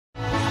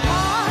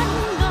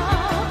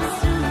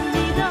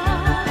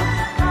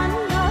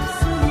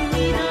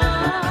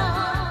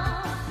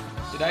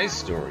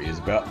Today's story is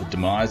about the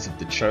demise of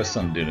the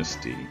Choseon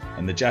dynasty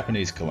and the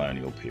Japanese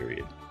colonial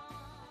period.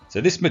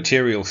 So this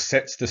material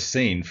sets the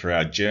scene for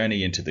our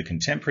journey into the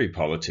contemporary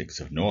politics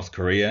of North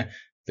Korea,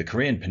 the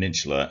Korean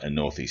Peninsula and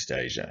Northeast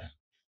Asia.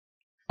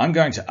 I'm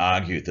going to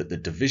argue that the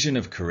division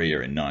of Korea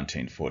in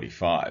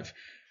 1945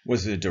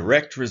 was a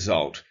direct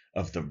result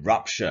of the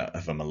rupture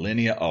of a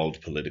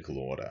millennia-old political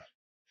order.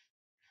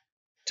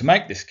 To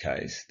make this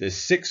case, there's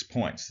 6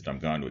 points that I'm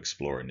going to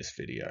explore in this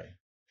video.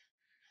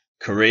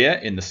 Korea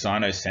in the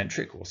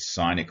Sinocentric or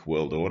Sinic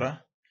world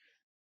order,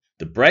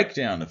 the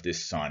breakdown of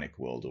this Sinic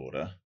world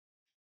order,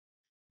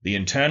 the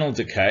internal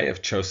decay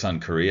of Choseon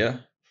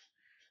Korea,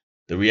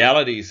 the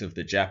realities of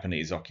the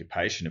Japanese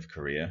occupation of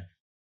Korea,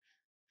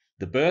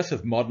 the birth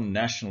of modern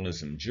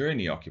nationalism during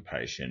the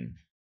occupation,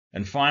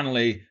 and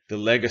finally, the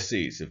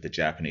legacies of the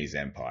Japanese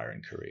Empire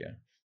in Korea.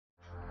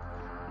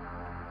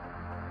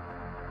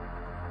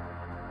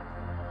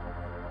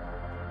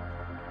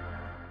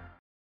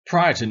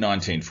 Prior to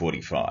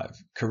 1945,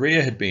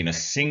 Korea had been a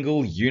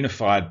single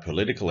unified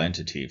political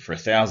entity for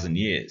 1,000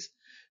 years,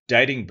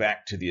 dating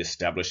back to the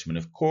establishment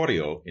of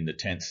Koryo in the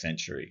 10th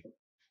century.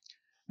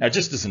 Now,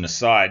 just as an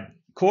aside,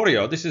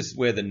 Koryo, this is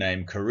where the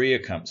name Korea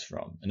comes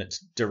from, and it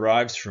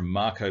derives from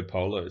Marco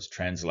Polo's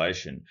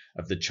translation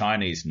of the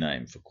Chinese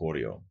name for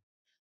Koryo.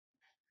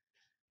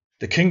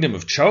 The Kingdom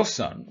of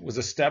Choseon was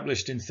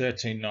established in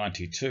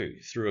 1392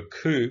 through a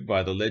coup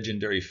by the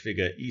legendary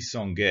figure Lee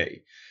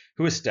Song-gae,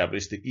 who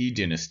established the Yi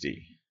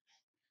dynasty.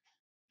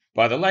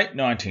 By the late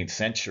 19th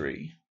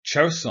century,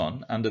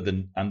 Choseon, under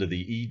the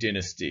Yi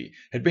dynasty,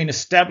 had been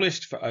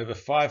established for over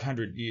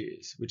 500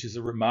 years, which is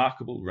a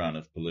remarkable run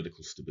of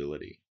political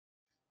stability.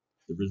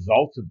 The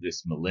result of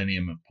this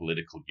millennium of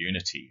political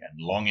unity and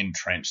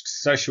long-entrenched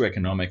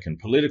socio-economic and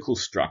political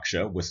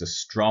structure was a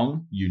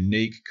strong,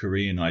 unique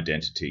Korean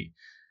identity,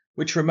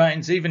 which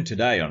remains even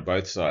today on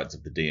both sides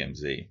of the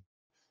DMZ.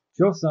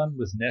 Choseon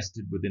was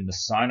nested within the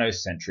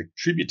Sinocentric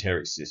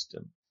tributary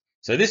system.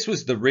 So this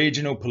was the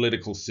regional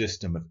political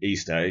system of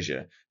East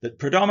Asia that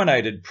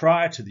predominated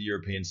prior to the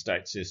European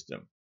state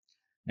system.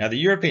 Now, the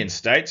European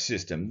state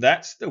system,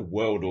 that's the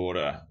world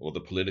order or the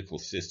political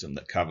system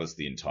that covers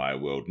the entire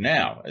world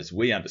now, as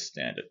we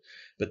understand it.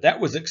 But that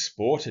was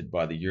exported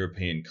by the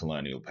European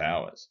colonial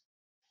powers.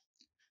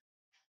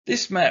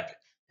 This map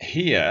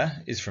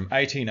here is from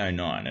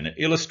 1809, and it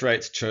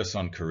illustrates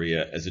Choseon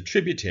Korea as a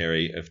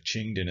tributary of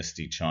Qing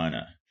dynasty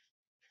China.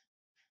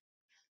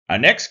 Our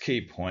next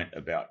key point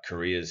about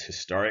Korea's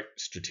historic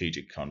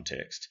strategic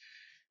context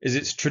is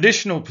its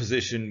traditional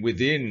position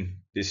within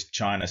this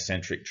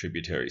China-centric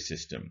tributary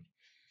system.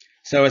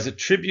 So as a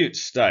tribute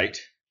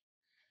state,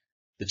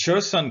 the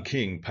Choseon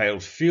king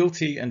paid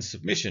fealty and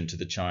submission to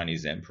the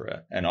Chinese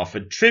emperor and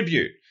offered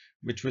tribute,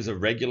 which was a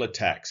regular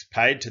tax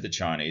paid to the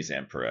Chinese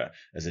emperor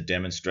as a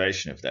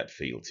demonstration of that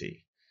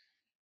fealty.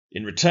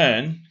 In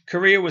return,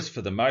 Korea was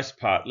for the most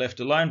part left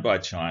alone by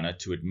China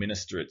to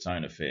administer its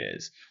own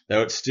affairs,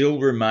 though it still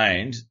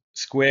remained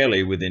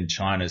squarely within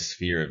China's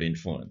sphere of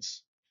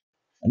influence.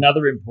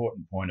 Another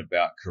important point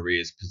about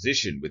Korea's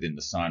position within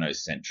the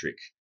Sinocentric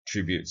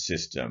tribute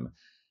system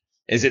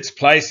is its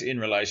place in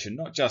relation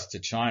not just to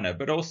China,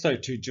 but also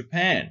to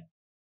Japan.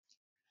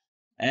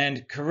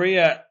 And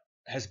Korea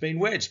has been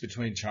wedged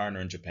between China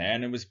and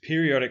Japan and was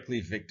periodically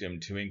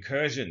victim to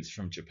incursions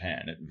from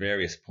Japan at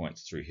various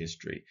points through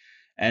history.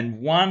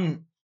 And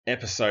one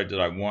episode that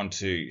I want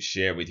to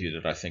share with you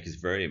that I think is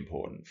very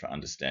important for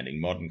understanding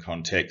modern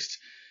context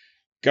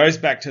goes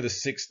back to the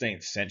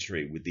 16th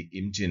century with the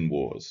Imjin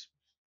Wars.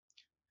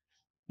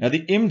 Now,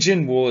 the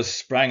Imjin Wars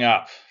sprang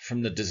up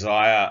from the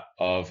desire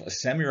of a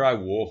samurai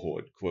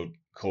warlord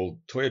called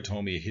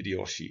Toyotomi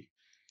Hideyoshi,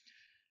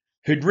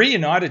 who'd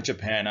reunited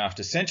Japan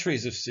after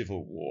centuries of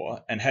civil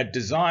war and had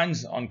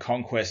designs on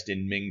conquest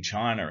in Ming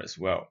China as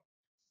well.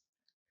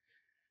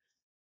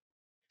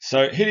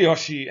 So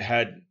Hideyoshi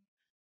had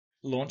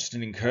launched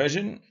an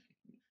incursion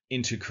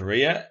into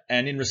Korea,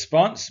 and in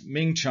response,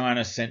 Ming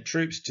China sent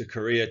troops to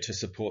Korea to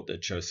support their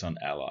Choseon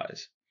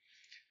allies.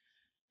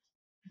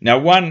 Now,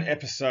 one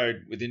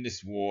episode within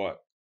this war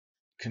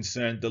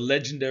concerned the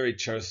legendary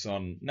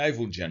Choseon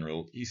naval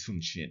general Yi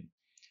Sun-shin,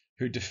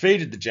 who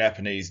defeated the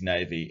Japanese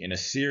Navy in a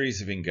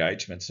series of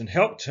engagements and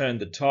helped turn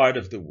the tide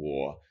of the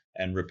war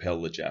and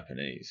repel the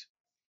Japanese.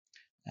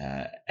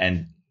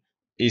 And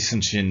Yi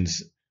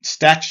Sun-shin's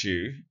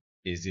statue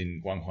is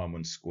in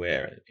Gwanghwamun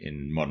Square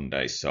in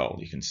modern-day Seoul.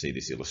 You can see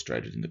this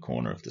illustrated in the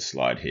corner of the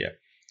slide here.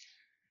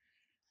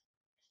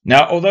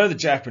 Now, although the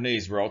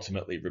Japanese were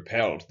ultimately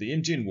repelled, the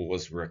Imjin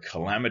Wars were a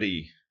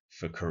calamity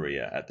for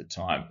Korea at the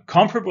time,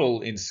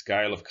 comparable in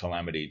scale of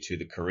calamity to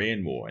the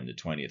Korean War in the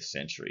 20th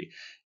century.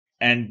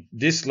 And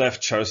this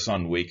left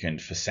Choseon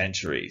weakened for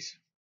centuries.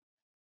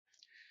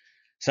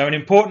 So an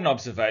important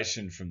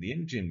observation from the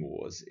Imjin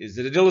Wars is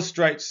that it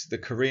illustrates the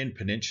Korean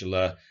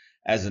Peninsula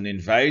as an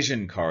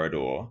invasion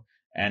corridor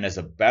and as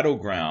a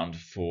battleground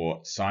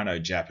for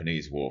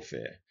Sino-Japanese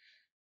warfare,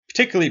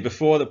 particularly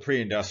before the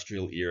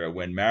pre-industrial era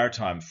when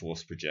maritime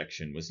force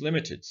projection was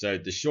limited. So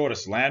the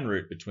shortest land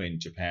route between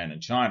Japan and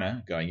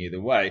China, going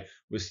either way,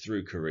 was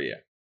through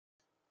Korea.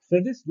 So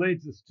this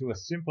leads us to a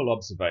simple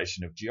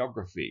observation of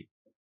geography.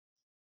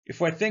 If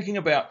we're thinking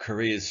about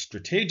Korea's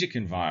strategic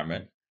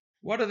environment,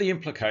 what are the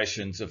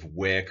implications of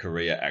where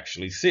Korea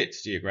actually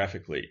sits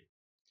geographically?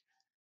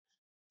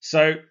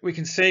 So we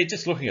can see,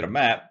 just looking at a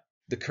map,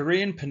 the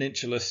Korean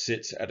peninsula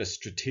sits at a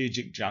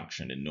strategic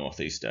junction in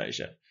Northeast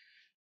Asia.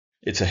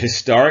 It's a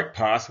historic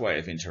pathway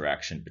of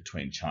interaction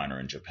between China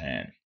and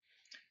Japan.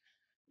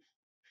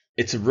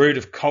 It's a route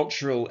of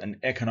cultural and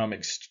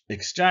economic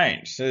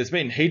exchange. So there's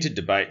been heated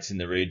debates in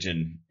the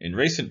region in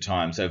recent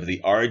times over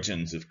the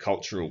origins of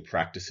cultural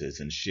practices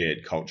and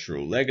shared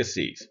cultural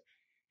legacies.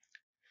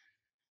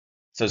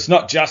 So it's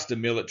not just a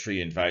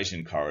military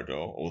invasion corridor,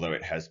 although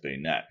it has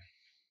been that.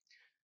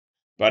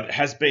 But it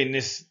has been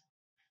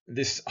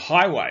this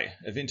highway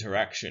of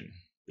interaction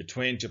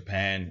between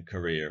Japan,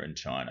 Korea, and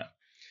China.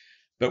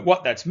 But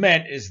what that's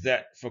meant is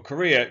that for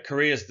Korea,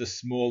 Korea is the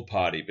small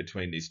party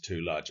between these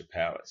two larger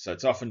powers. So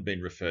it's often been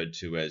referred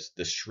to as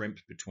the shrimp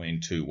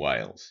between two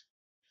whales.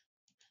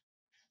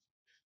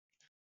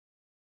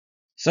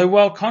 So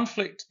while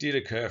conflict did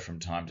occur from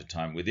time to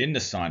time within the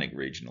Sinic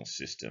regional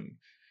system,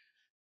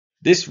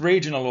 this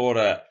regional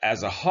order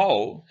as a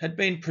whole had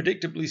been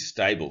predictably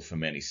stable for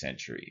many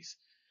centuries.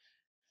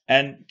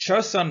 And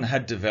Chosun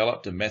had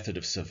developed a method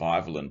of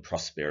survival and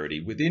prosperity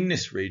within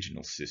this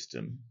regional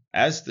system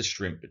as the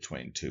shrimp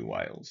between two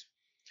whales,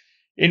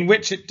 in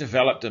which it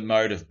developed a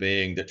mode of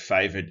being that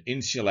favoured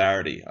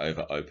insularity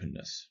over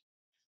openness.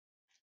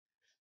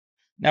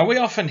 Now, we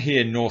often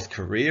hear North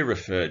Korea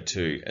referred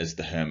to as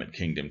the Hermit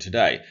Kingdom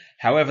today.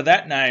 However,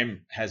 that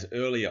name has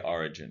earlier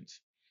origins,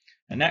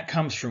 and that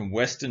comes from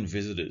Western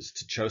visitors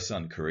to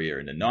Choseon Korea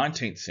in the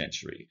 19th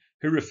century,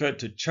 who referred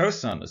to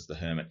Chosun as the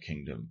Hermit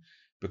Kingdom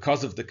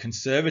because of the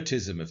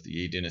conservatism of the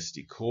Yi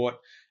dynasty court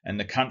and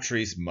the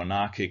country's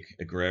monarchic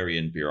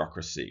agrarian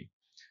bureaucracy,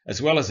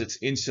 as well as its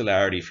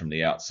insularity from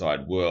the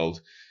outside world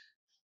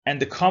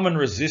and the common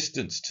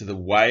resistance to the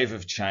wave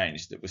of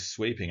change that was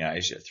sweeping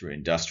Asia through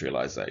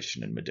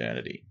industrialization and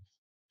modernity.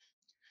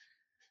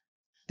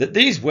 That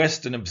these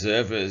Western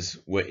observers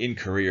were in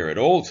Korea at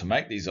all to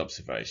make these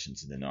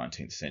observations in the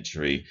 19th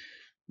century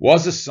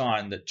was a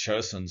sign that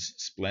Chosun's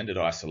splendid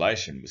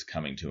isolation was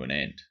coming to an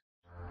end.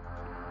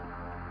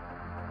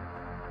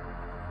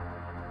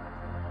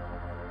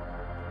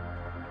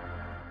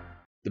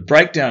 The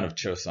breakdown of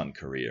Choseon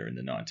Korea in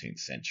the 19th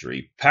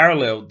century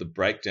paralleled the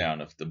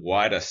breakdown of the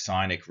wider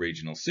Sinic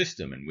regional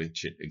system in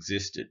which it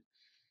existed.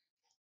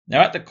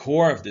 Now, at the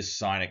core of this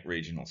Sinic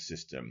regional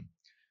system,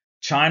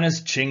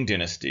 China's Qing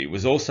dynasty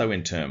was also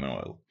in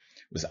turmoil,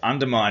 was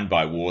undermined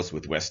by wars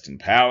with Western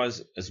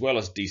powers, as well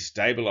as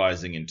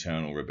destabilizing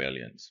internal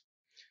rebellions,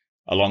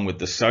 along with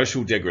the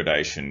social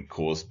degradation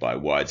caused by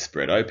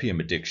widespread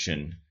opium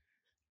addiction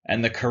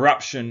and the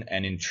corruption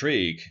and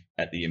intrigue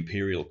at the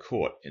imperial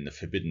court in the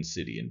Forbidden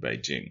City in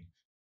Beijing.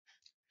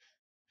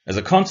 As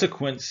a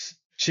consequence,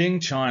 Qing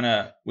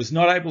China was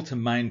not able to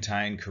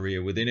maintain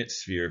Korea within its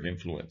sphere of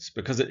influence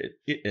because it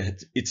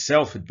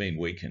itself had been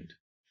weakened.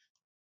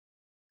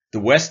 The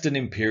Western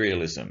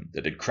imperialism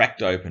that had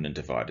cracked open and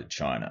divided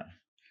China,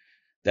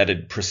 that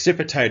had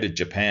precipitated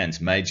Japan's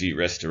Meiji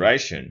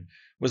Restoration,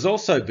 was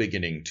also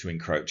beginning to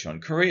encroach on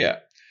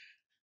Korea.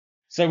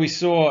 So we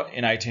saw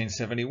in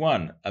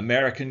 1871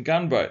 American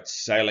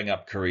gunboats sailing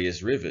up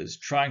Korea's rivers,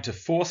 trying to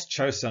force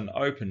Chosun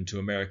open to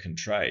American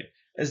trade,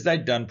 as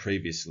they'd done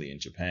previously in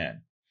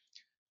Japan.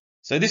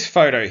 So this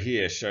photo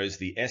here shows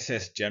the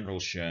SS General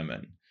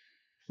Sherman,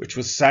 which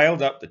was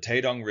sailed up the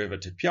Taedong River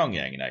to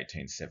Pyongyang in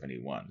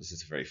 1871. This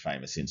is a very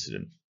famous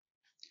incident.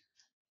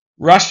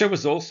 Russia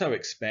was also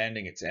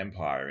expanding its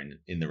empire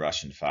in the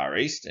Russian Far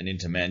East and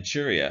into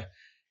Manchuria,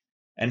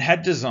 and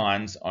had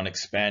designs on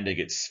expanding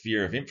its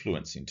sphere of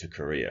influence into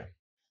Korea.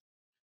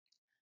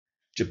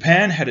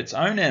 Japan had its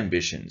own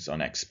ambitions on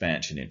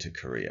expansion into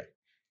Korea.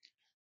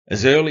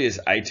 As early as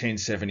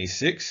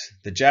 1876,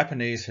 the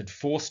Japanese had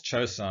forced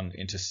Chosun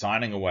into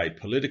signing away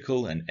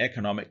political and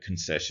economic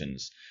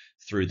concessions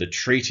through the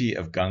Treaty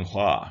of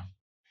Ganghwa.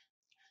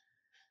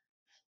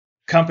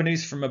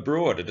 Companies from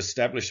abroad had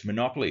established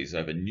monopolies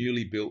over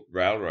newly built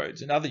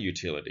railroads and other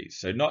utilities.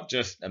 So not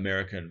just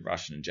American,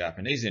 Russian, and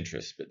Japanese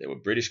interests, but there were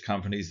British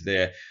companies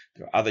there.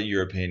 There were other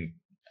European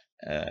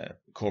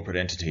corporate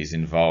entities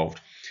involved.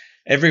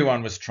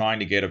 Everyone was trying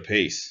to get a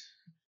piece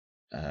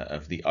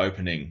of the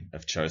opening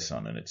of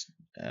Chosun and its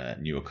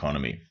new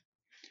economy.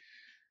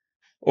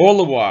 All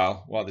the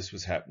while this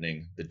was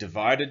happening, the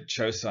divided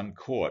Chosun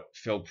court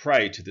fell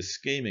prey to the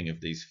scheming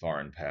of these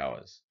foreign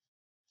powers.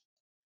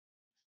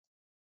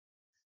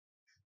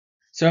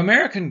 So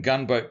American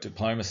gunboat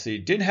diplomacy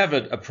did have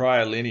a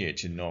prior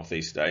lineage in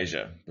Northeast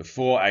Asia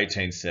before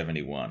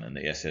 1871 and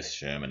the SS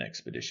Sherman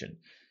expedition.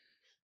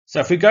 So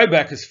if we go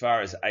back as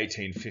far as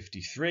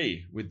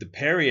 1853 with the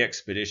Perry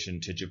expedition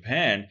to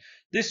Japan,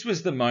 this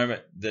was the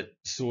moment that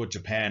saw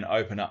Japan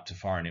open up to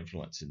foreign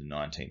influence in the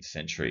 19th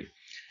century.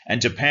 And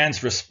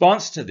Japan's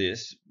response to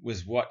this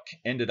was what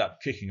ended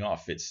up kicking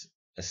off its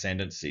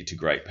ascendancy to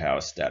great power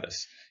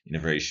status in a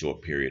very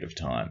short period of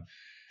time.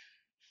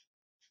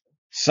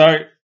 So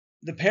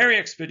the Perry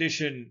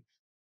expedition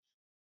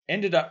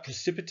ended up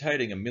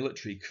precipitating a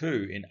military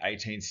coup in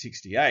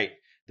 1868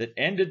 that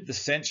ended the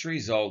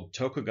centuries-old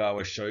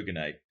Tokugawa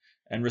shogunate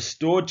and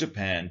restored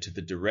Japan to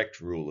the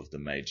direct rule of the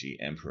Meiji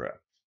Emperor.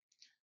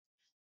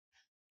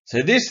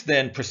 So this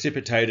then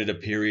precipitated a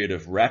period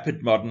of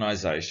rapid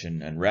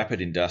modernization and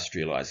rapid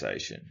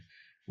industrialization,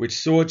 which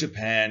saw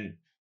Japan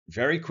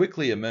very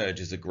quickly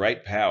emerge as a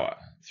great power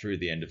through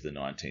the end of the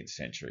 19th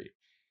century.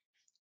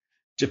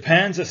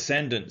 Japan's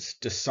ascendance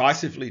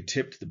decisively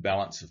tipped the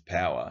balance of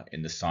power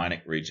in the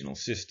Sinic regional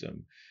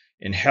system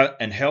and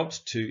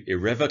helped to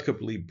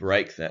irrevocably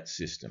break that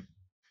system.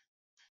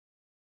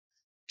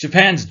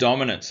 Japan's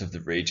dominance of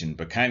the region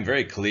became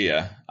very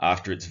clear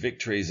after its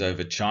victories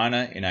over China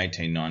in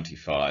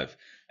 1895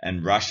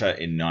 and Russia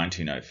in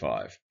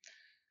 1905,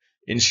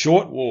 in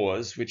short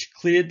wars which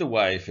cleared the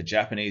way for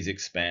Japanese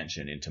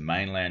expansion into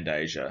mainland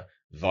Asia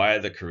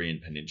via the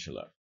Korean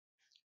Peninsula.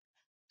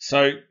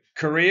 So,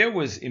 Korea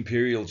was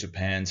Imperial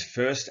Japan's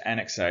first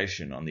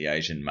annexation on the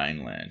Asian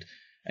mainland,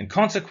 and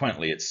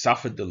consequently it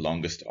suffered the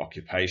longest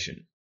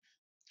occupation.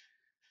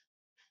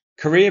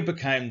 Korea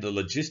became the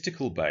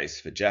logistical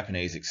base for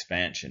Japanese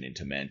expansion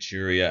into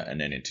Manchuria and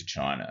then into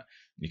China.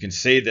 You can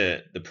see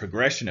the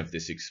progression of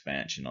this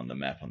expansion on the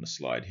map on the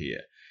slide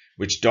here,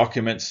 which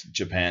documents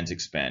Japan's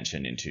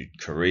expansion into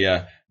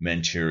Korea,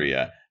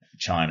 Manchuria,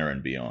 China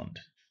and beyond.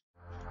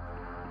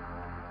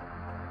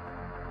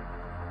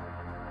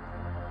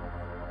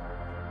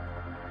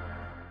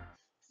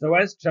 So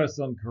as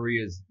Choseon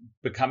Korea is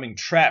becoming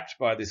trapped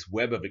by this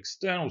web of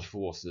external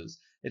forces,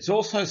 it's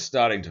also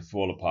starting to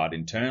fall apart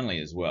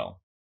internally as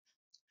well.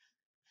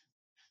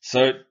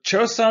 So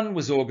Choseon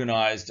was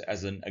organized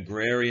as an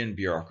agrarian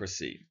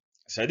bureaucracy.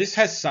 So this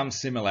has some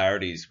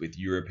similarities with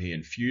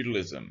European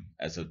feudalism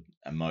as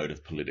a mode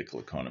of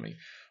political economy,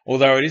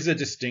 although it is a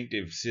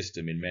distinctive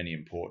system in many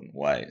important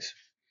ways.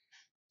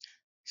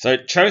 So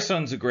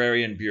Choseon's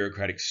agrarian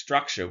bureaucratic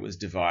structure was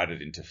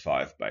divided into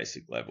 5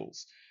 basic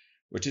levels,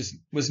 which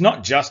was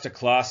not just a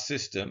class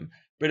system,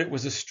 but it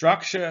was a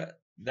structure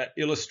that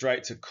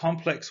illustrates a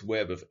complex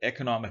web of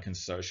economic and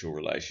social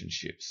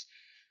relationships.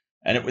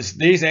 And it was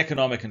these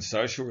economic and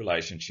social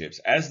relationships,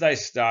 as they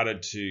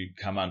started to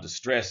come under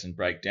stress and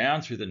break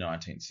down through the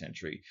 19th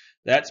century,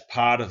 that's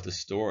part of the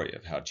story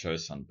of how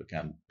Choseon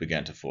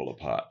began to fall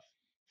apart.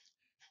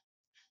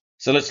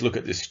 So let's look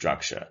at this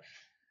structure.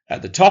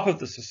 At the top of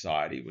the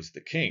society was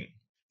the king,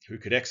 who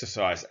could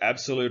exercise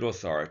absolute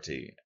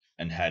authority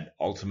and had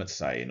ultimate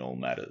say in all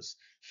matters,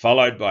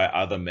 followed by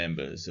other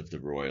members of the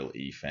royal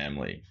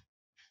family.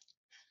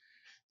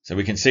 So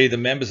we can see the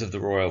members of the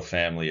royal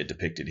family are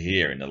depicted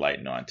here in the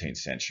late 19th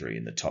century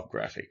in the top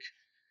graphic.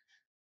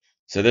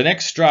 So the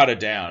next strata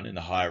down in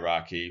the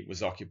hierarchy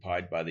was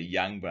occupied by the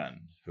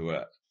Yangban, who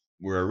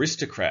were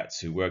aristocrats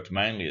who worked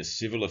mainly as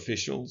civil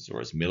officials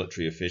or as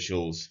military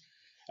officials,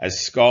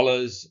 as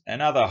scholars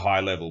and other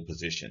high-level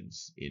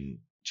positions in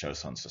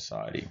Choseon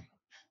society.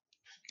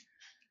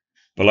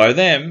 Below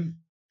them,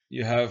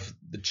 you have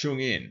the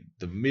Chungin,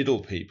 the middle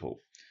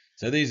people.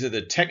 So these are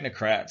the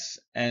technocrats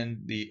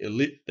and the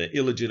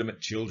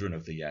illegitimate children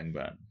of the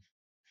Yangban.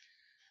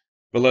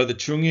 Below the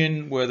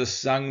Chungin were the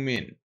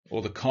Sangmin,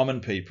 or the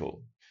common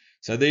people.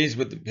 So these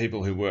were the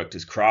people who worked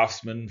as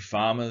craftsmen,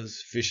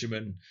 farmers,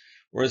 fishermen,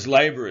 or as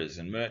labourers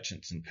and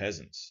merchants and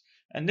peasants.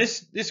 And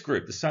this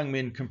group, the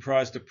Sangmin,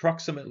 comprised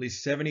approximately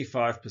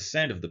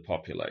 75% of the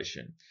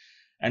population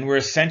and were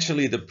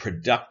essentially the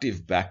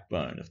productive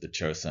backbone of the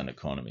Choseon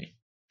economy.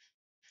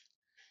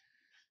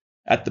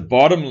 At the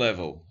bottom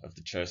level of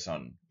the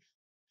Choseon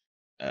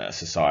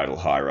societal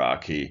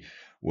hierarchy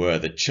were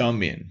the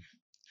Chomin,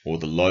 or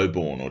the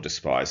lowborn or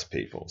despised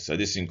people. So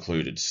this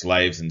included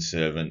slaves and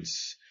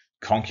servants,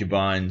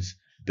 concubines,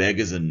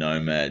 beggars and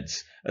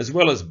nomads, as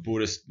well as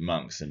Buddhist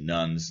monks and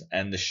nuns,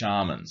 and the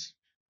shamans.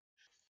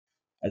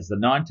 As the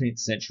 19th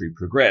century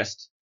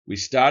progressed, we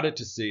started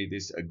to see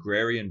this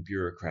agrarian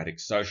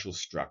bureaucratic social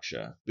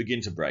structure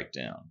begin to break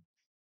down.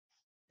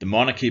 The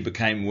monarchy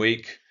became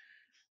weak,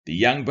 the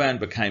Yangban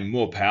became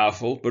more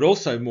powerful, but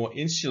also more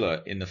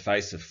insular in the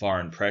face of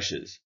foreign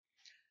pressures,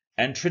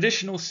 and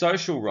traditional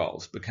social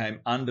roles became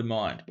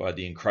undermined by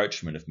the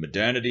encroachment of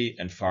modernity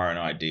and foreign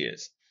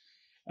ideas.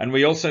 And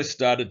we also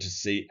started to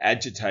see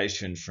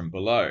agitation from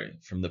below,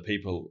 from the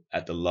people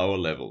at the lower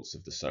levels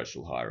of the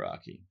social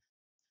hierarchy.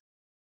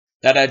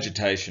 That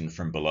agitation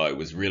from below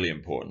was really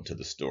important to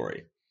the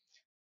story.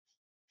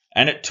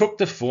 And it took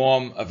the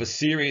form of a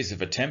series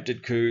of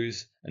attempted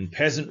coups and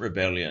peasant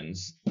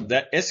rebellions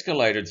that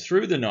escalated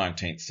through the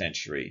 19th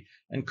century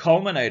and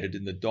culminated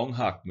in the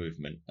Donghak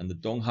movement and the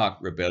Donghak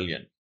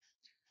rebellion.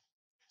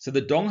 So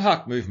the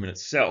Donghak movement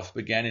itself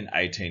began in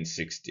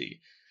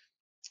 1860.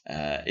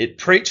 It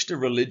preached a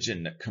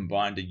religion that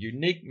combined a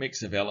unique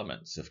mix of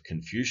elements of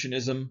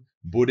Confucianism,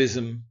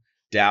 Buddhism,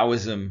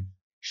 Taoism,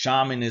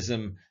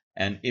 shamanism,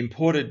 and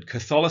imported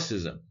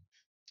Catholicism.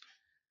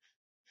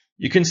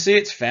 You can see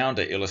its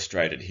founder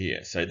illustrated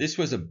here. So this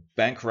was a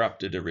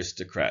bankrupted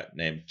aristocrat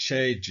named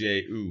Che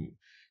Je-u,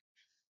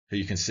 who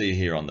you can see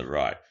here on the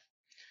right.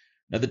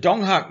 Now, the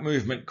Donghak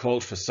movement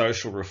called for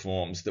social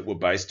reforms that were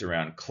based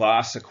around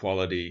class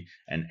equality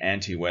and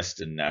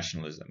anti-Western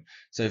nationalism.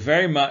 So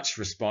very much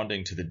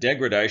responding to the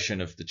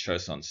degradation of the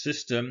Choson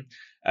system,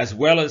 as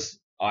well as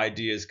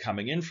ideas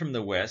coming in from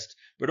the West,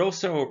 but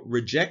also a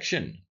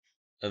rejection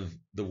of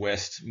the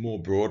West more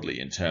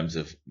broadly in terms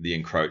of the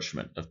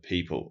encroachment of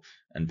people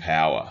and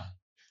power.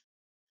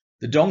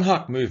 The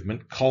Donghak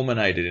movement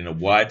culminated in a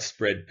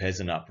widespread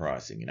peasant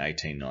uprising in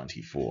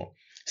 1894.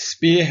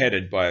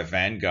 Spearheaded by a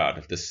vanguard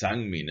of the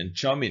Sangmin and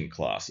Chomin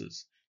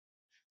classes.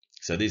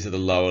 So these are the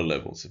lower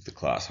levels of the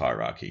class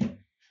hierarchy.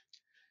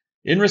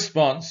 In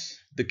response,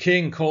 the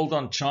king called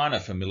on China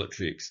for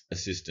military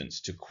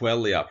assistance to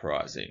quell the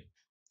uprising.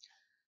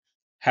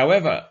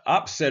 However,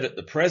 upset at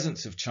the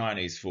presence of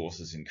Chinese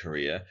forces in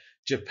Korea,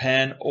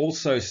 Japan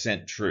also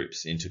sent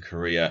troops into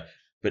Korea,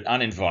 but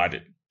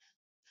uninvited.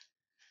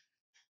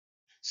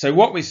 So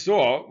what we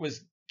saw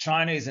was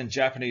Chinese and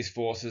Japanese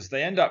forces,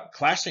 they end up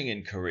clashing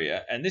in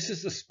Korea, and this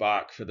is the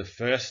spark for the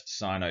First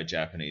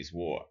Sino-Japanese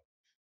War.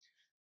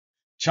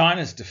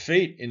 China's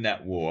defeat in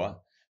that war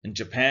and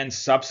Japan's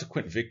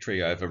subsequent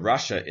victory over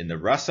Russia in the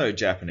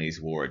Russo-Japanese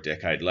War a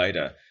decade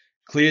later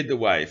cleared the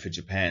way for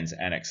Japan's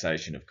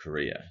annexation of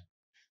Korea.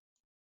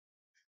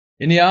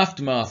 In the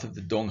aftermath of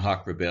the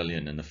Donghak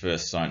Rebellion and the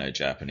First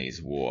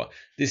Sino-Japanese War,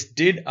 this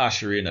did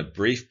usher in a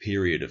brief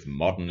period of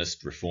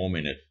modernist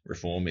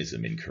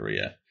reformism in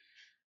Korea.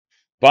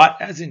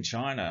 But as in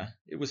China,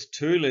 it was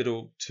too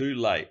little, too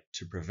late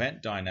to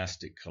prevent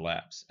dynastic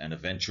collapse and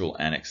eventual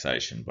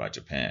annexation by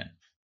Japan.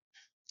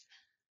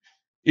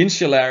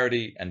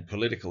 Insularity and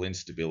political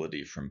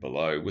instability from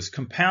below was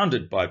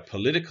compounded by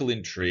political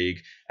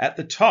intrigue at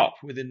the top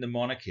within the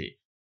monarchy.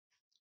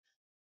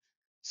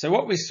 So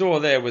what we saw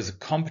there was a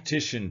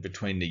competition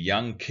between the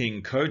young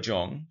King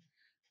Kojong,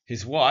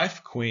 his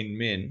wife, Queen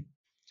Min,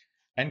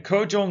 and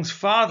Kojong's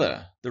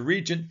father, the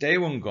regent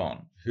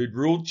Daewongon, who'd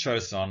ruled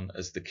Choson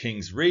as the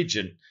king's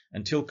regent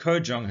until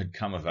Kojong had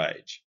come of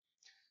age.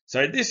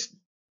 So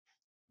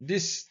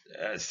this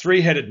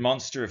three-headed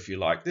monster, if you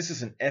like, this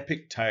is an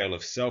epic tale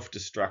of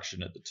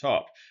self-destruction at the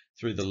top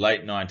through the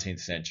late 19th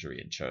century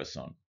in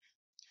Choson.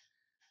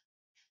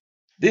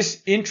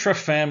 This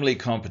intra-family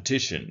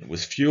competition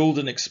was fueled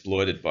and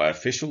exploited by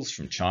officials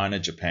from China,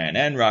 Japan,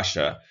 and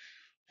Russia,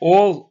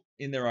 all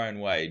in their own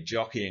way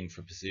jockeying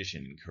for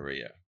position in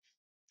Korea.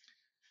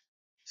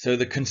 So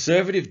the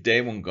conservative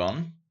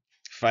Daewongon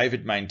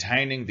favoured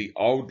maintaining the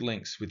old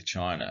links with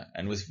China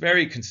and was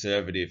very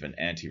conservative and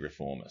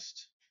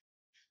anti-reformist.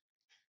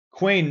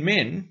 Queen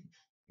Min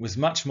was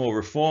much more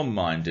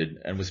reform-minded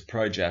and was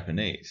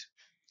pro-Japanese.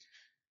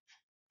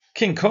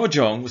 King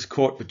Kojong was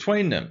caught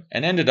between them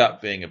and ended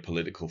up being a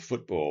political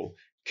football,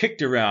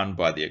 kicked around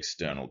by the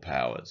external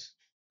powers.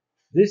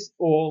 This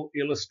all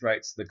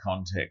illustrates the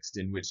context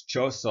in which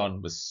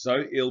Choson was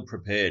so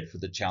ill-prepared for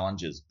the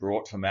challenges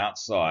brought from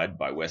outside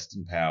by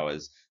Western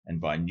powers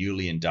and by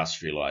newly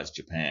industrialized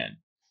Japan.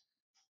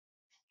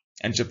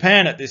 And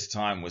Japan at this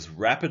time was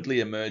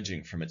rapidly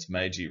emerging from its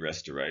Meiji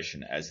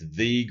Restoration as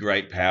the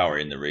great power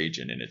in the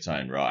region in its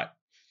own right.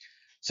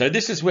 So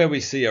this is where we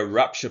see a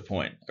rupture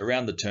point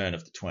around the turn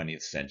of the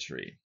 20th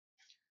century.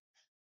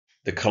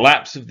 The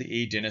collapse of the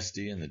Yi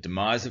dynasty and the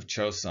demise of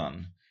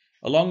Choson,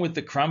 along with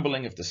the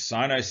crumbling of the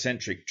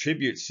Sino-centric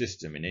tribute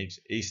system in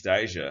East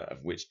Asia,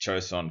 of which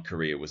Choseon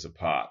Korea was a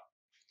part.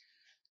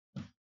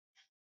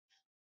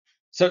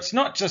 So it's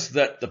not just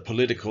that the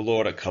political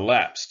order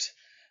collapsed,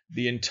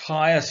 the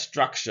entire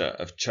structure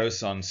of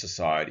Choson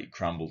society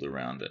crumbled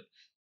around it,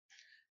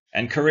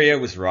 and Korea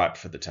was ripe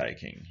for the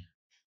taking.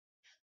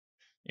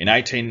 In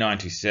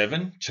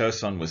 1897,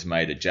 Choson was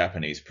made a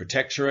Japanese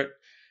protectorate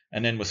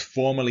and then was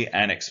formally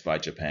annexed by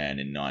Japan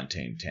in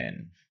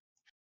 1910.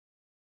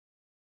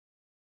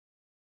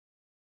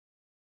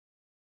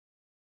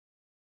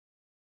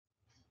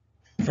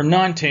 From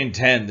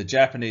 1910, the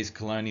Japanese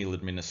colonial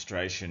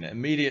administration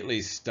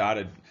immediately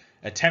started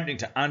attempting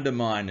to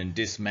undermine and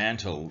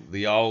dismantle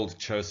the old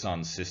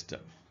Choson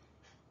system.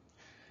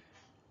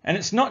 And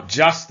it's not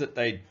just that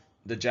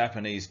the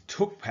Japanese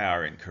took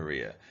power in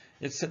Korea,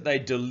 it's that they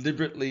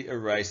deliberately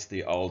erased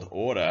the old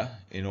order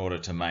in order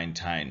to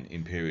maintain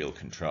imperial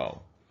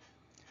control.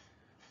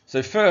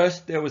 So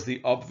first, there was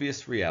the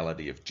obvious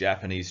reality of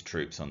Japanese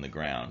troops on the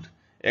ground,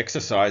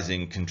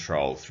 exercising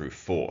control through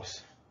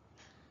force.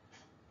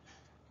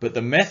 But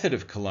the method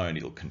of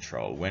colonial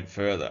control went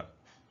further.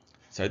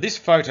 So this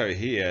photo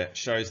here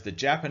shows the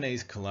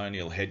Japanese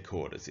colonial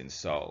headquarters in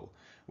Seoul,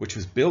 which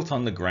was built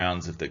on the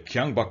grounds of the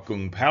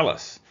Gyeongbokgung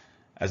Palace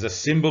as a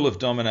symbol of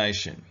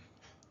domination.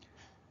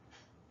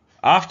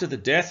 After the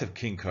death of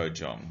King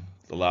Kojong,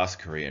 the last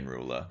Korean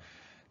ruler,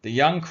 the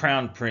young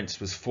crown prince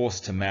was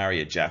forced to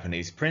marry a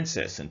Japanese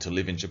princess and to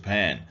live in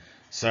Japan,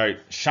 so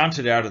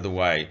shunted out of the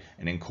way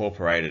and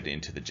incorporated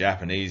into the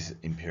Japanese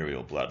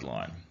imperial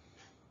bloodline.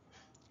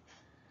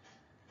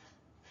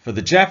 For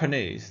the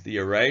Japanese, the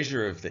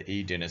erasure of the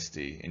Yi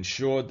dynasty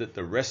ensured that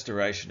the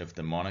restoration of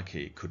the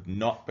monarchy could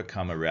not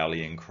become a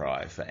rallying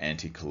cry for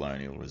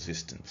anti-colonial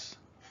resistance.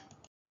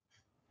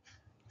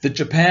 The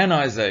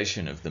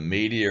Japanization of the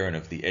media and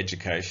of the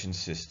education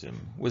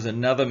system was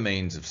another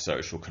means of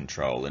social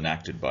control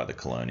enacted by the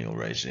colonial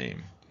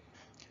regime.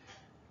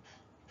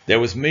 There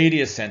was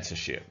media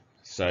censorship.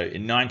 So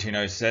in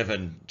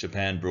 1907,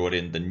 Japan brought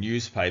in the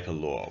newspaper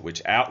law,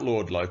 which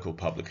outlawed local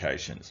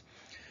publications.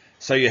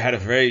 So you had a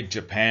very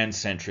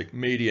Japan-centric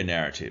media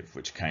narrative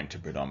which came to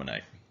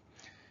predominate.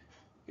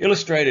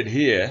 Illustrated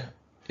here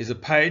is a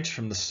page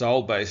from the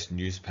Seoul-based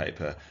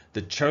newspaper,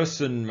 the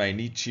Choseon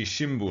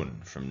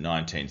Shimbun from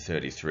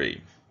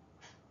 1933.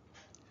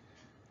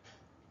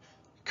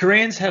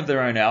 Koreans have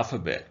their own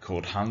alphabet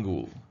called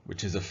Hangul,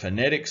 which is a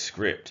phonetic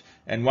script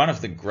and one of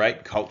the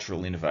great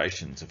cultural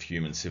innovations of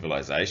human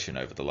civilization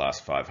over the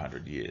last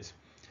 500 years.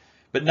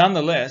 But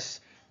nonetheless,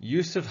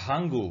 use of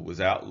Hangul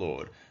was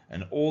outlawed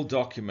and all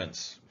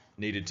documents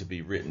needed to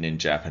be written in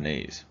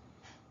Japanese.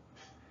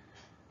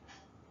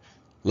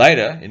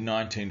 Later, in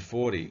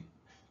 1940,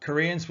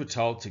 Koreans were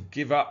told to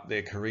give up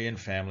their Korean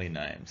family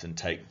names and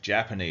take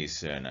Japanese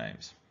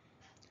surnames.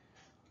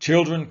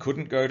 Children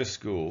couldn't go to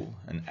school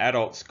and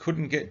adults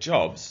couldn't get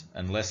jobs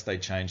unless they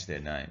changed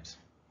their names.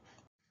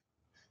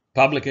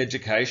 Public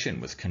education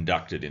was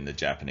conducted in the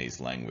Japanese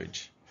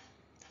language.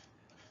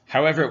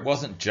 However, it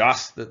wasn't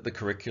just that the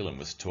curriculum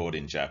was taught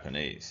in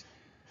Japanese.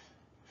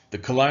 The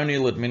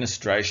colonial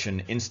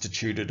administration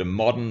instituted a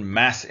modern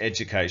mass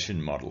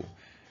education model,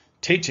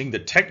 teaching the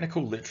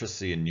technical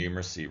literacy and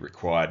numeracy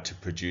required to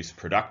produce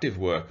productive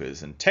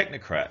workers and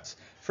technocrats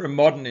for a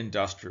modern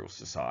industrial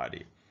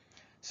society.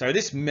 So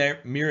this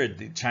mirrored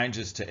the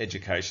changes to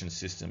education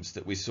systems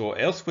that we saw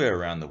elsewhere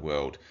around the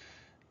world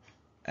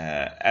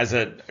as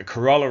a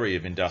corollary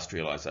of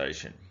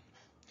industrialization.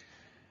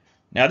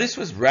 Now, this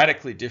was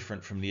radically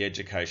different from the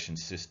education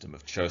system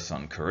of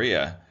Choseon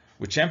Korea,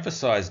 which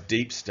emphasized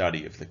deep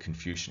study of the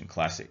Confucian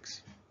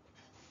classics.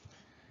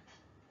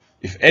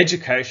 If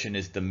education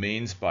is the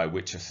means by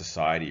which a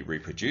society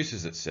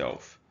reproduces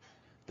itself,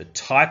 the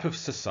type of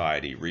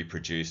society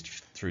reproduced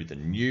through the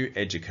new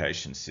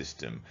education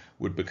system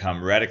would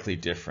become radically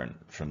different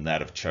from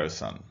that of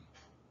Choseon.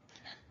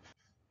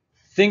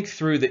 Think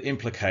through the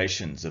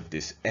implications of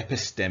this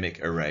epistemic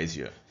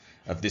erasure,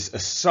 of this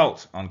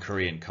assault on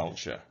Korean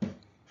culture.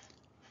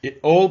 It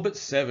all but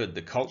severed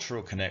the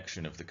cultural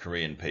connection of the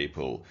Korean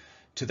people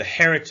to the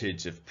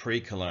heritage of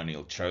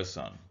pre-colonial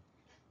Choseon.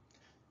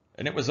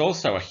 And it was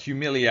also a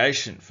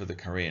humiliation for the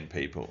Korean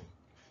people.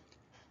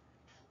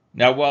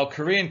 Now, while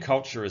Korean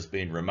culture has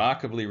been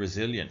remarkably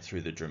resilient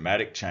through the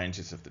dramatic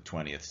changes of the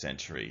 20th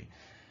century,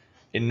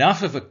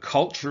 enough of a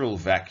cultural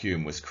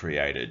vacuum was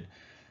created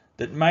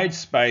that made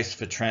space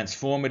for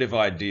transformative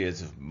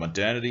ideas of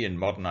modernity and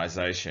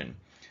modernization,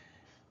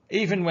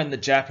 even when the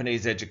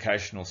Japanese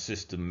educational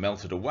system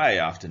melted away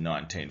after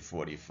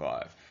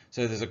 1945.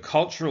 So there's a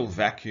cultural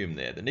vacuum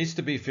there that needs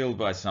to be filled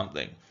by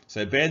something.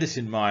 So bear this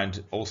in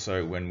mind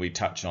also when we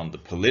touch on the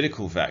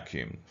political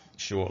vacuum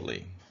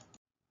shortly.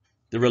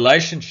 The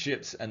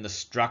relationships and the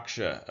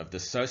structure of the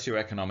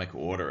socio-economic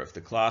order of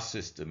the class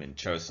system in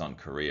Choseon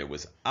Korea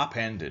was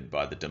upended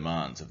by the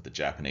demands of the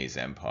Japanese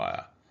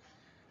Empire.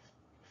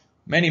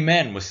 Many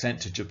men were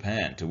sent to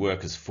Japan to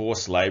work as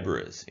forced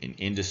laborers in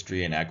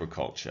industry and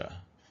agriculture.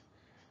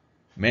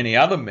 Many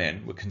other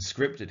men were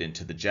conscripted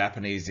into the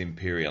Japanese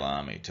Imperial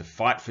Army to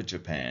fight for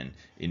Japan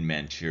in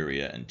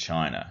Manchuria and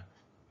China.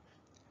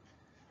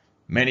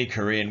 Many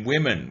Korean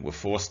women were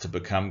forced to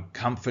become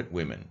comfort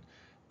women,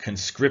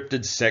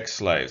 conscripted sex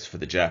slaves for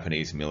the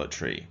Japanese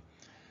military,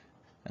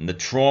 and the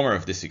trauma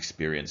of this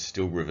experience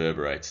still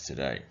reverberates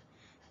today.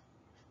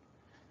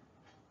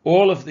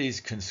 All of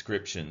these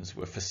conscriptions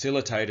were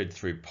facilitated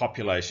through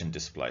population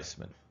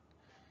displacement.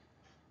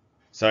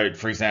 So,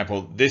 for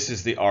example, this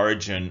is the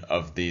origin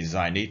of the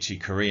Zainichi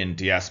Korean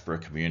diaspora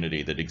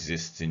community that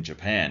exists in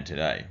Japan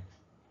today.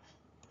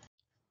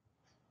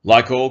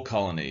 Like all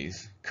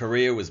colonies,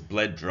 Korea was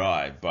bled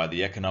dry by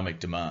the economic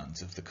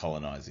demands of the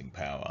colonizing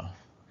power.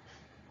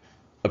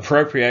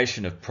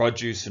 Appropriation of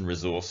produce and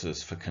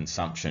resources for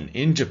consumption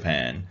in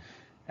Japan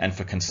and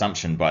for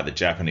consumption by the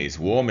Japanese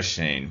war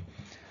machine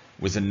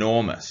was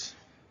enormous.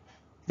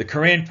 The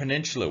Korean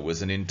Peninsula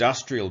was an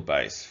industrial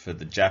base for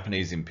the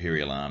Japanese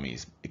Imperial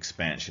Army's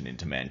expansion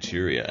into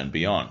Manchuria and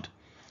beyond.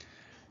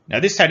 Now,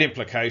 this had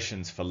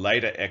implications for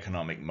later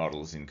economic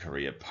models in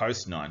Korea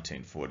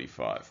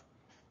post-1945.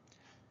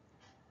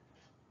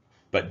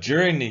 But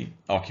during the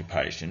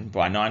occupation,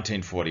 by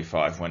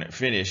 1945 when it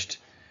finished,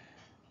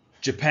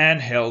 Japan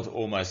held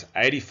almost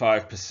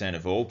 85%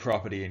 of all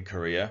property in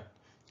Korea,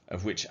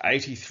 of which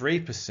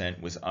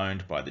 83% was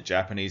owned by the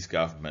Japanese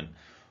government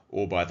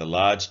or by the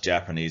large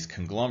Japanese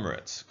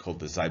conglomerates called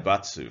the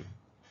Zaibatsu.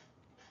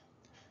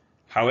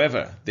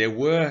 However, there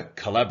were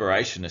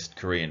collaborationist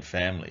Korean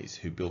families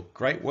who built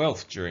great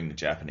wealth during the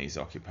Japanese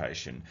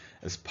occupation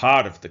as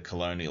part of the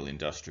colonial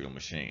industrial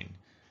machine.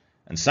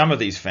 And some of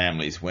these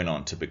families went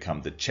on to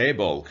become the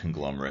chaebol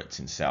conglomerates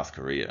in South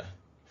Korea.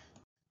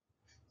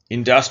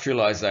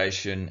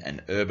 Industrialization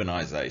and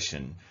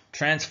urbanization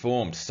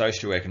transformed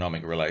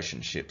socioeconomic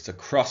relationships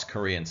across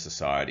Korean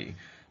society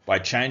by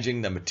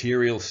changing the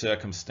material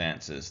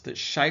circumstances that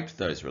shaped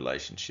those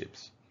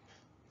relationships.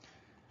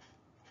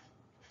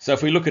 So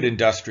if we look at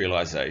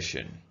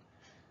industrialization,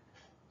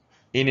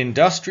 in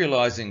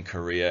industrializing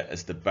Korea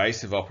as the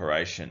base of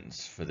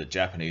operations for the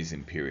Japanese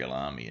Imperial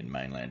Army in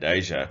mainland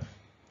Asia,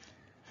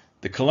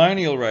 the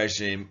colonial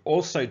regime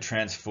also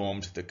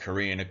transformed the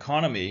Korean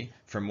economy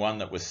from one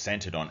that was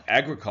centered on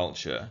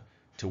agriculture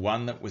to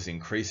one that was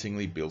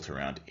increasingly built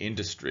around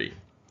industry.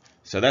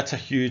 So that's a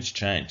huge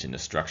change in the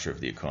structure of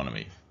the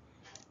economy.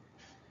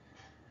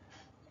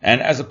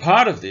 And as a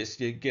part of this,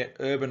 you get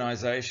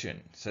urbanization.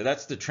 So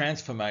that's the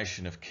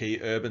transformation of key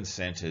urban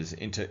centers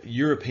into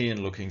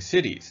European-looking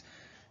cities,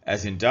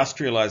 as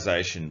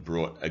industrialization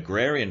brought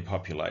agrarian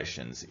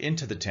populations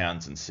into the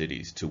towns and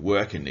cities to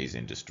work in these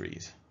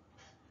industries.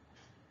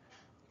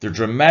 The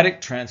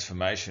dramatic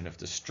transformation of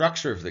the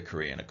structure of the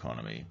Korean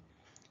economy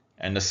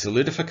and the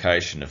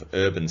solidification of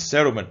urban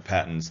settlement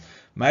patterns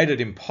made it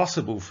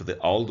impossible for the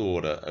old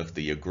order of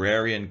the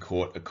agrarian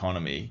court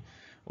economy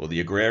or the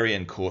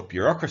agrarian court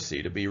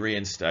bureaucracy to be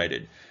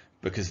reinstated,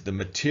 because the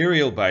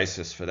material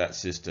basis for that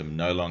system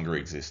no longer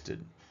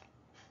existed.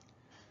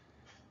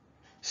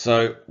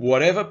 So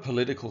whatever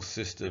political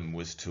system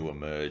was to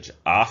emerge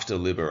after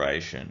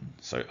liberation,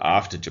 so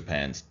after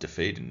Japan's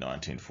defeat in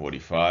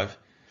 1945,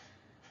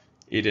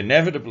 it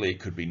inevitably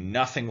could be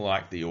nothing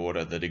like the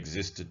order that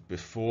existed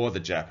before the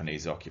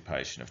Japanese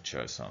occupation of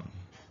Choseon.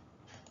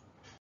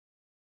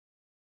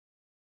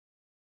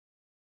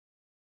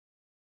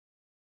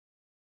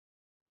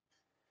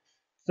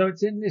 So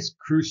it's in this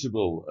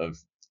crucible of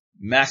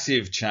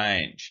massive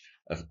change,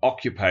 of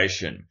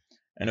occupation,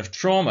 and of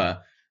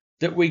trauma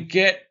that we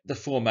get the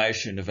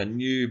formation of a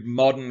new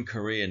modern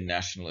Korean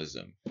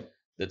nationalism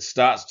that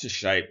starts to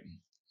shape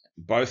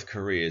both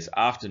Koreas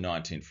after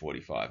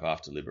 1945,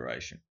 after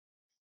liberation.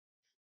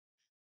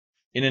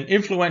 In an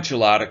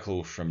influential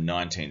article from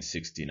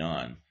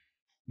 1969,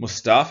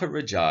 Mustafa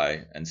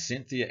Rajai and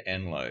Cynthia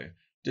Enloe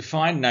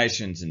define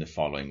nations in the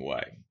following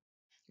way.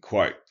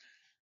 Quote,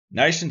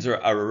 nations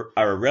are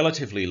a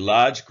relatively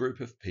large group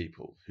of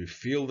people who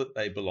feel that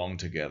they belong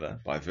together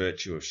by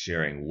virtue of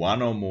sharing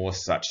one or more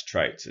such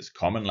traits as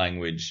common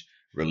language,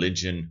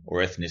 religion or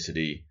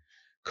ethnicity,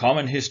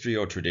 common history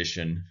or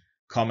tradition,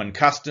 common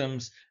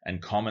customs,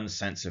 and common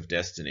sense of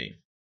destiny.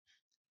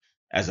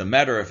 As a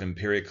matter of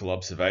empirical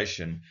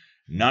observation,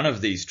 none of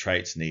these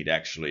traits need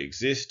actually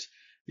exist.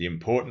 The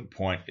important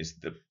point is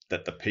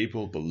that the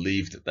people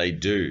believe that they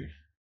do,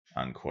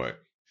 unquote.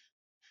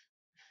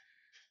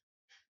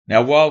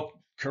 Now, while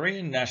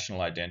Korean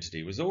national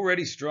identity was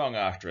already strong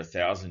after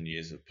 1,000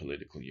 years of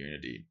political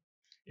unity,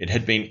 it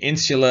had been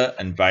insular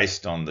and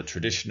based on the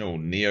traditional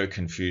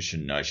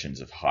Neo-Confucian notions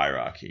of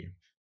hierarchy.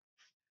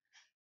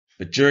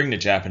 But during the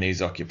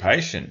Japanese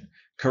occupation,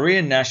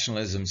 Korean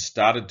nationalism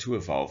started to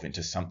evolve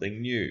into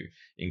something new,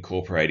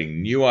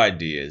 incorporating new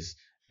ideas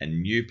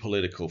and new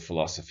political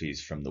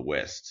philosophies from the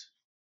West.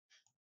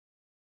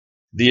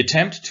 The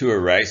attempt to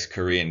erase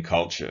Korean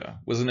culture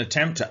was an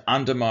attempt to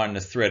undermine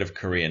the threat of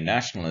Korean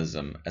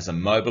nationalism as a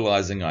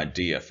mobilizing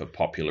idea for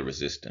popular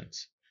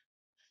resistance.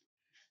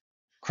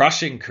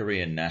 Crushing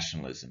Korean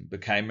nationalism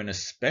became an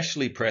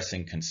especially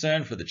pressing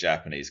concern for the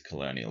Japanese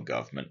colonial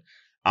government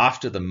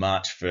after the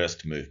March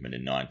 1st movement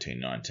in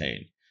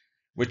 1919,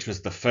 which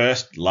was the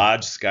first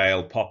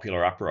large-scale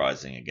popular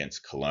uprising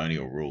against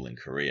colonial rule in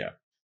Korea.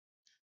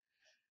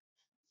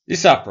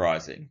 This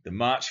uprising, the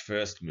March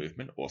 1st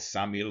movement or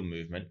Samil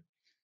movement,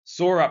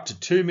 saw up to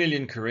 2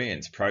 million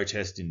Koreans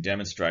protest in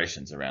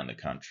demonstrations around the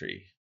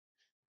country.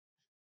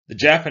 The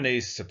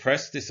Japanese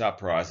suppressed this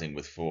uprising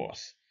with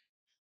force.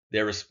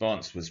 Their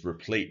response was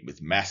replete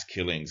with mass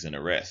killings and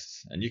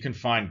arrests, and you can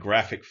find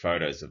graphic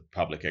photos of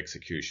public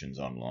executions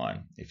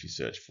online if you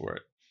search for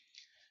it.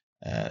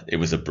 It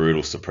was a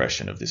brutal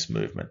suppression of this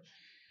movement.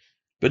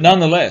 But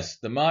nonetheless,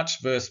 the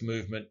March 1st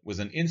movement was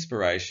an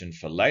inspiration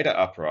for later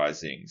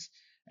uprisings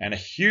and a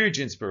huge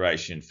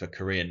inspiration for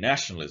Korean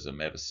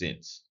nationalism ever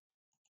since.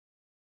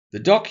 The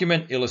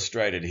document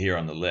illustrated here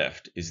on the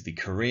left is the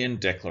Korean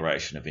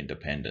Declaration of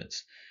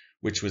Independence,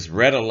 which was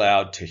read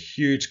aloud to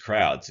huge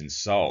crowds in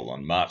Seoul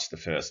on March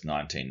 1st,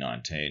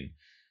 1919.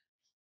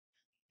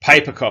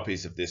 Paper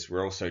copies of this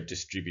were also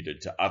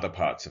distributed to other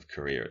parts of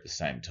Korea at the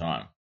same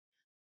time.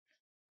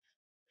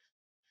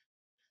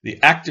 The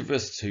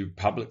activists who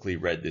publicly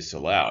read this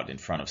aloud in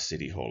front of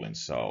City Hall in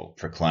Seoul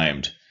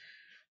proclaimed,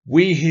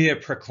 "We here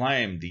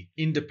proclaim the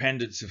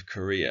independence of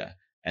Korea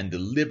and the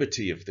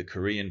liberty of the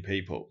Korean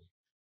people."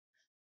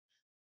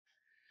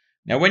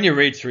 Now, when you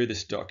read through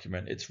this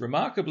document, it's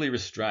remarkably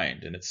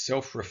restrained and it's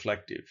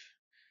self-reflective.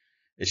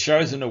 It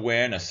shows an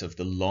awareness of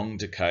the long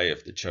decay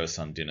of the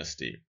Choseon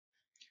dynasty.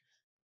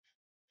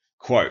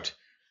 Quote,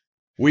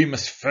 "We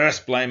must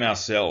first blame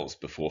ourselves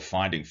before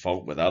finding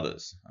fault with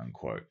others,"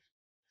 unquote.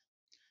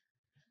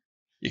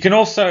 You can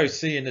also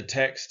see in the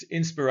text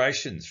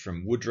inspirations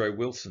from Woodrow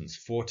Wilson's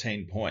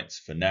 14 Points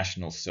for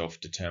National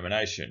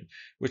Self-Determination,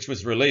 which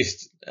was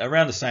released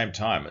around the same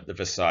time at the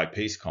Versailles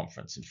Peace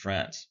Conference in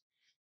France.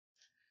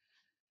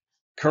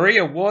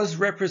 Korea was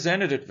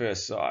represented at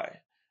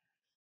Versailles.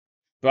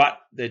 But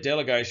their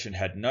delegation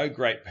had no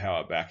great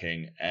power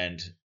backing,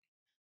 and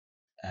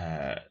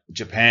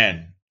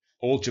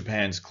all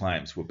Japan's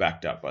claims were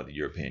backed up by the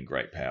European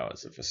great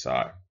powers of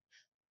Versailles.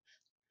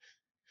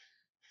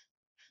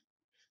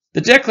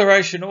 The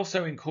declaration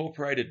also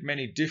incorporated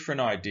many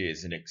different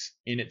ideas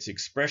in its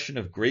expression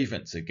of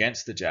grievance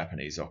against the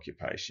Japanese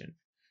occupation,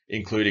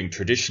 including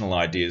traditional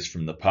ideas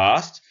from the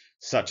past,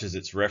 such as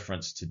its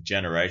reference to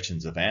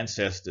generations of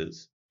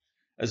ancestors,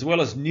 as well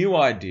as new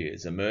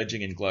ideas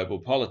emerging in global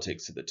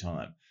politics at the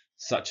time,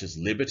 such as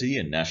liberty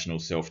and national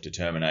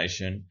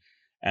self-determination,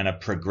 and a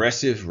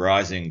progressive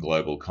rising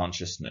global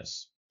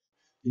consciousness.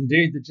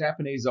 Indeed, the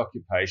Japanese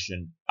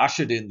occupation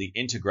ushered in the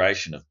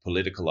integration of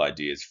political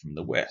ideas from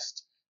the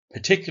West,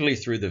 particularly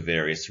through the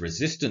various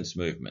resistance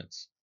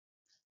movements.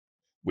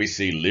 We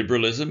see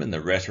liberalism in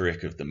the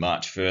rhetoric of the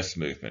March First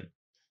movement,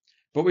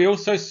 but we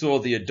also saw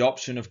the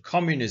adoption of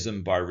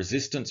communism by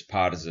resistance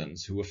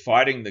partisans who were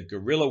fighting the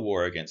guerrilla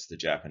war against the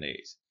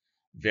Japanese,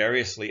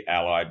 variously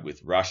allied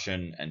with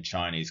Russian and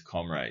Chinese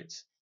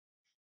comrades.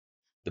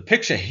 The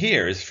picture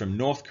here is from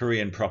North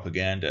Korean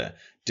propaganda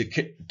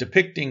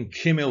depicting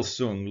Kim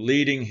Il-sung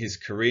leading his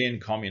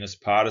Korean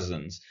communist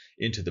partisans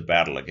into the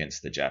battle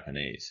against the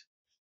Japanese.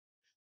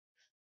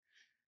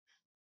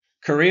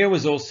 Korea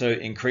was also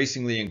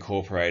increasingly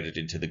incorporated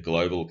into the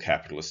global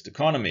capitalist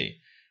economy,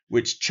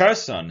 which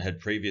Choseon had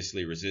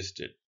previously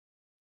resisted.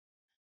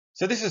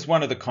 So this is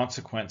one of the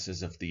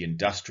consequences of the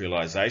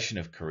industrialization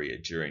of Korea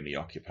during the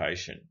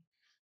occupation.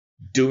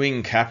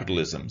 Doing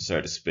capitalism,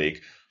 so to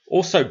speak,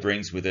 also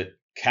brings with it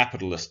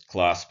capitalist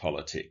class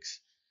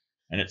politics.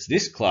 And it's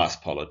this class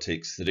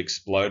politics that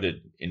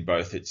exploded in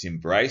both its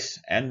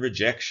embrace and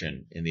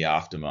rejection in the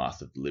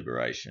aftermath of the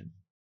liberation.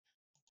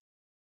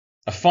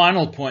 A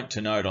final point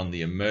to note on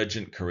the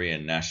emergent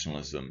Korean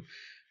nationalism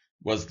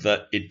was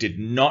that it did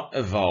not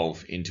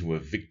evolve into a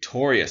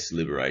victorious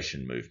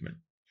liberation movement.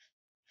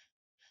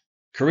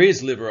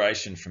 Korea's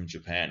liberation from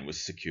Japan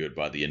was secured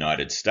by the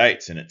United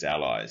States and its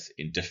allies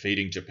in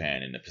defeating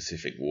Japan in the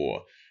Pacific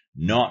War,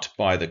 not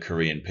by the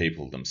Korean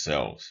people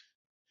themselves.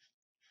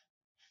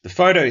 The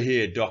photo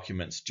here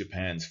documents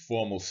Japan's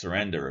formal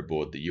surrender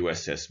aboard the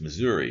USS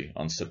Missouri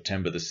on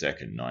September 2,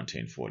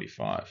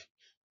 1945.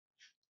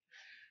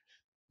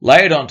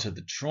 Layered onto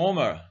the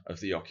trauma of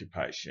the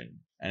occupation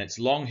and its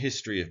long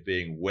history of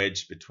being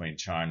wedged between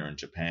China and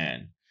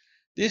Japan,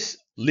 this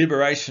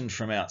liberation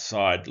from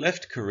outside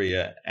left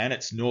Korea and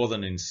its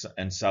northern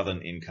and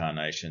southern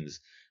incarnations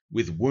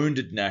with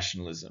wounded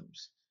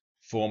nationalisms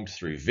formed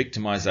through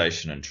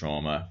victimization and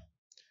trauma,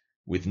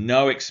 with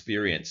no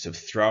experience of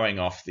throwing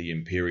off the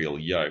imperial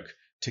yoke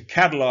to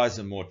catalyze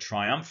a more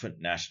triumphant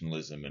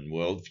nationalism and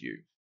worldview.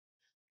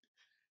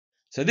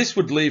 So this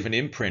would leave an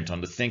imprint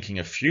on the thinking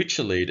of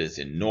future leaders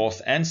in North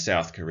and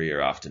South Korea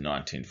after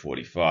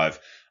 1945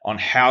 on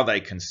how they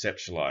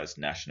conceptualized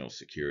national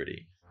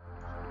security.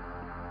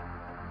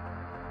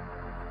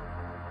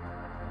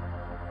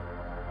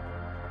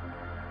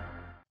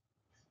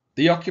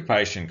 The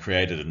occupation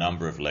created a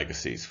number of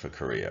legacies for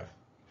Korea.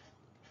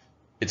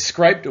 It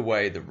scraped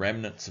away the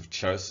remnants of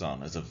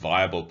Choseon as a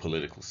viable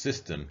political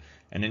system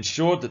and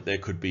ensured that there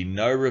could be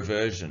no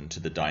reversion to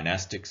the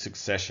dynastic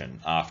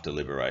succession after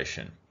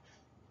liberation.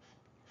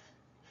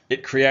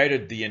 It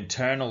created the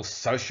internal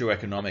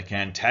socio-economic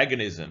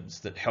antagonisms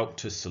that helped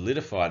to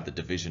solidify the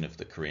division of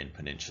the Korean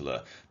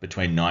Peninsula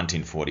between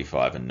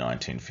 1945 and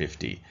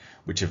 1950,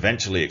 which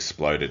eventually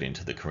exploded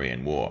into the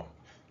Korean War.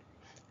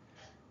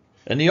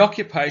 And the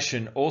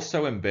occupation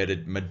also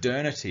embedded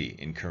modernity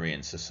in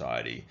Korean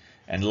society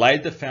and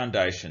laid the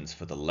foundations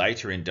for the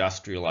later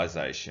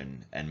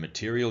industrialization and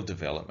material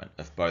development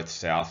of both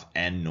South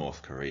and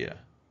North Korea.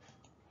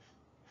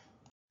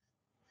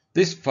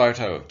 This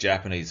photo of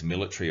Japanese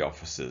military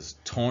officers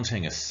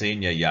taunting a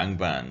senior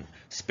yangban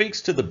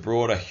speaks to the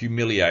broader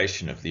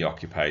humiliation of the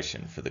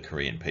occupation for the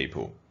Korean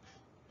people.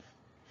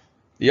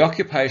 The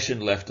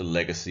occupation left a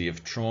legacy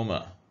of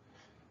trauma.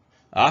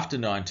 After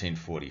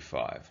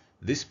 1945,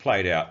 this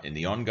played out in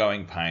the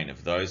ongoing pain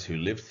of those who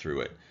lived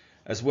through it,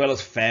 as well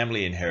as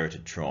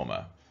family-inherited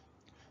trauma.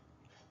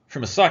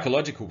 From a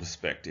psychological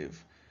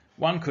perspective,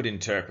 one could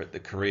interpret the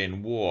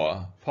Korean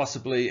War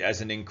possibly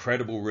as an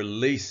incredible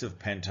release of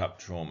pent-up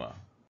trauma.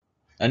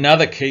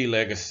 Another key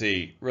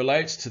legacy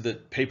relates to the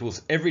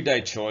people's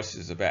everyday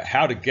choices about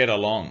how to get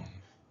along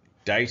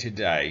day to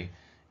day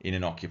in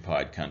an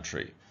occupied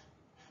country,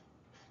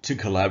 to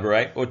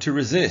collaborate or to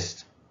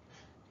resist.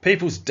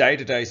 People's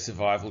day-to-day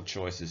survival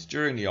choices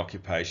during the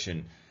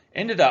occupation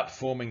ended up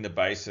forming the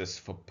basis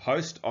for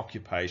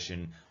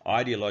post-occupation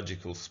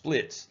ideological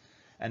splits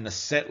and the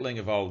settling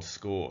of old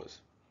scores.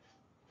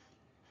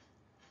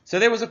 So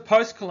there was a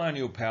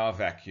post-colonial power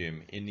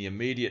vacuum in the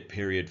immediate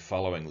period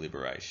following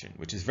liberation,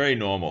 which is very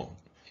normal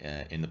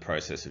in the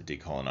process of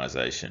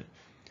decolonisation.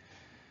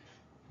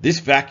 This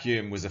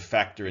vacuum was a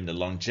factor in the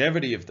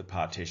longevity of the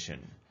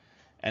partition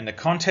and the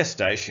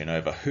contestation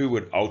over who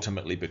would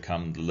ultimately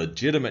become the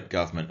legitimate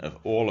government of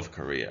all of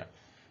Korea.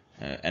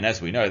 And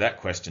as we know, that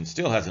question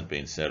still hasn't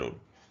been settled.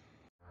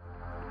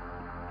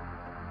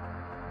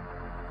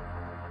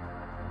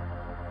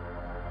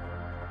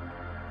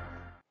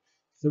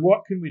 So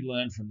what can we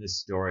learn from this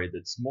story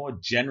that's more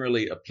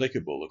generally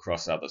applicable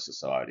across other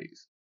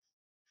societies?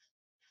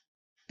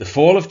 The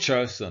fall of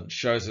Chosun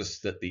shows us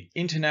that the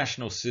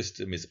international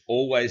system is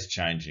always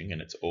changing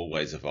and it's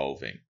always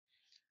evolving,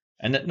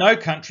 and that no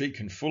country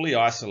can fully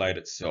isolate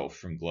itself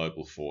from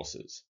global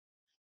forces.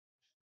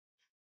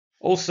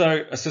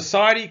 Also, a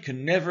society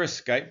can never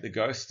escape the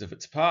ghost of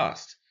its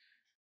past.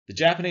 The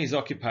Japanese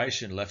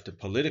occupation left a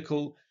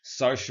political,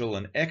 social,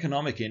 and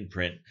economic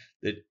imprint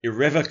that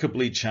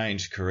irrevocably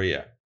changed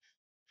Korea.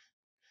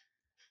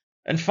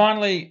 And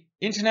finally,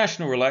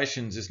 international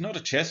relations is not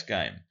a chess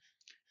game.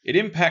 It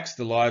impacts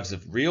the lives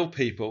of real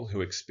people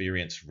who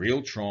experience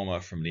real trauma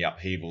from the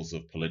upheavals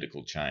of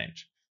political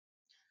change.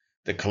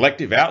 The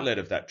collective outlet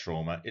of that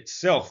trauma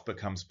itself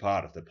becomes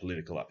part of the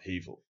political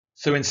upheaval.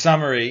 So in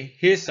summary,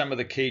 here's some of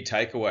the key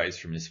takeaways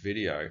from this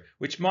video,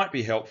 which might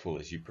be helpful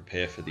as you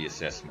prepare for the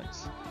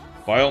assessments.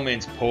 By all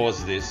means,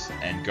 pause this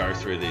and go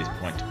through these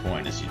point to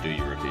point as you do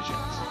your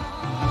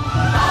revisions.